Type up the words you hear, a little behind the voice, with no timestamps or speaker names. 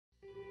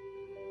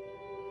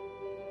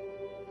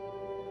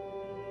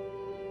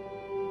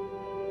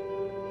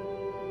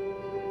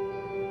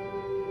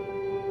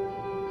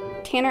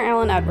Tanner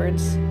Allen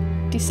Edwards.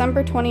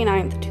 December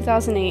 29th,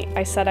 2008,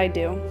 I said I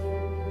do.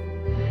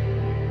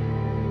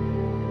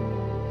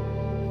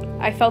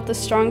 I felt a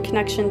strong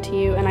connection to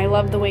you, and I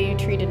loved the way you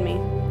treated me.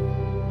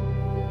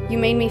 You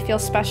made me feel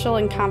special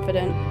and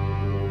confident.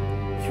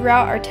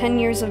 Throughout our 10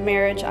 years of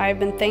marriage, I have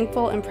been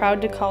thankful and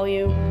proud to call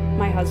you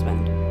my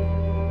husband.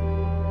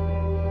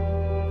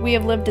 We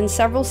have lived in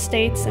several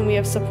states, and we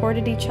have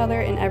supported each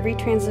other in every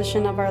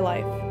transition of our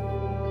life.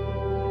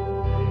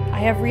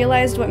 I have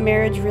realized what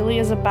marriage really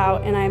is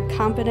about, and I am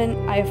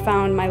confident I have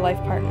found my life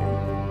partner.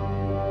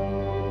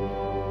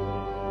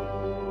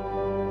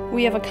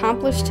 We have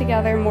accomplished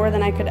together more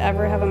than I could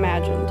ever have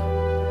imagined.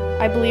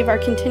 I believe our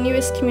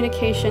continuous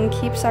communication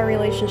keeps our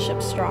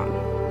relationship strong.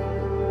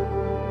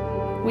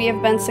 We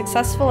have been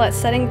successful at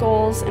setting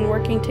goals and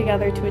working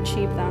together to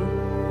achieve them.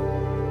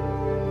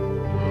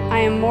 I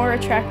am more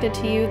attracted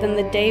to you than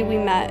the day we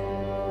met.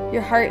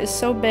 Your heart is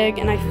so big,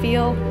 and I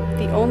feel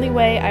the only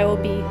way I will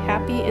be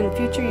happy in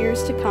future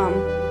years to come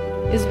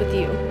is with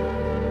you.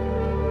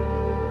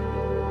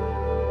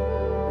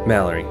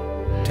 Mallorie,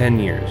 10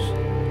 years.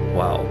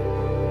 Wow.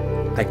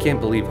 I can't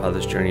believe how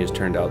this journey has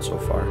turned out so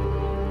far.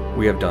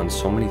 We have done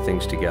so many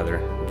things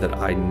together that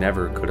I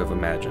never could have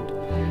imagined.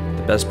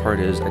 The best part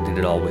is I did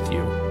it all with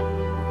you.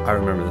 I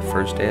remember the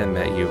first day I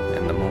met you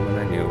and the moment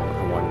I knew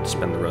I wanted to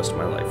spend the rest of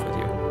my life with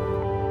you.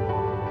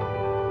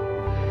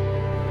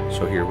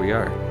 So here we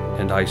are,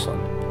 in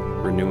Iceland,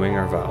 renewing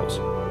our vows.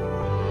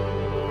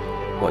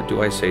 What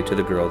do I say to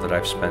the girl that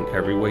I've spent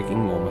every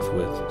waking moment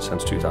with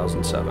since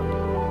 2007?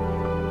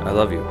 I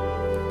love you.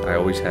 I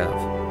always have.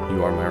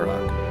 You are my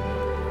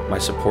rock. My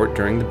support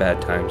during the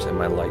bad times and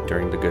my light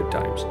during the good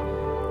times.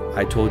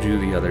 I told you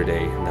the other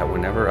day that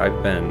whenever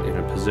I've been in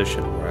a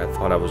position where I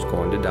thought I was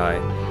going to die,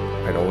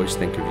 I'd always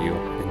think of you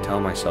and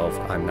tell myself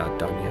I'm not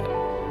done yet.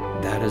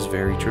 That is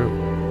very true.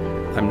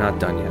 I'm not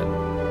done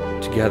yet.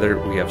 Together,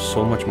 we have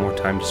so much more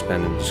time to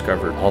spend and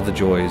discover all the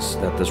joys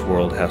that this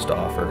world has to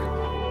offer.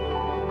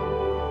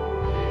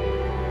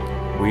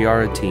 We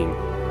are a team,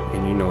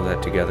 and you know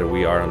that together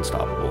we are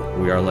unstoppable.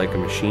 We are like a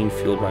machine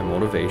fueled by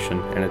motivation,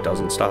 and it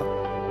doesn't stop.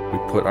 We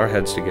put our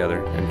heads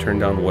together and turn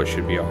down what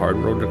should be a hard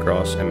road to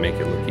cross and make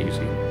it look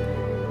easy.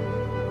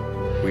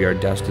 We are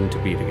destined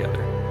to be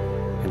together,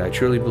 and I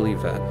truly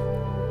believe that.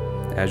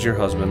 As your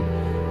husband,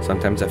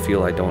 sometimes I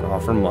feel I don't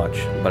offer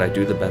much, but I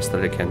do the best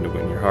that I can to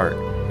win your heart.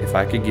 If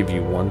I could give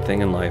you one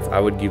thing in life, I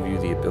would give you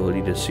the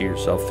ability to see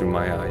yourself through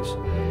my eyes.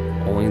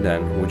 Only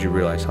then would you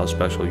realize how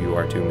special you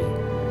are to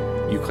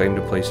me. You claim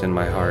a place in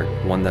my heart,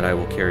 one that I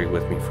will carry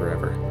with me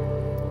forever.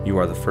 You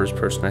are the first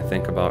person I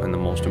think about in the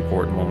most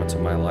important moments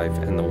of my life,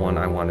 and the one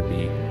I want to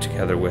be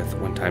together with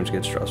when times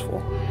get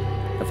stressful.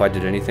 If I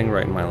did anything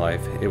right in my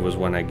life, it was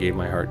when I gave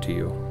my heart to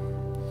you.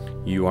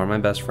 You are my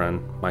best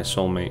friend, my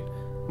soulmate,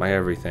 my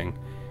everything.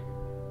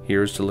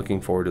 Here's to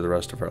looking forward to the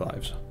rest of our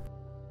lives.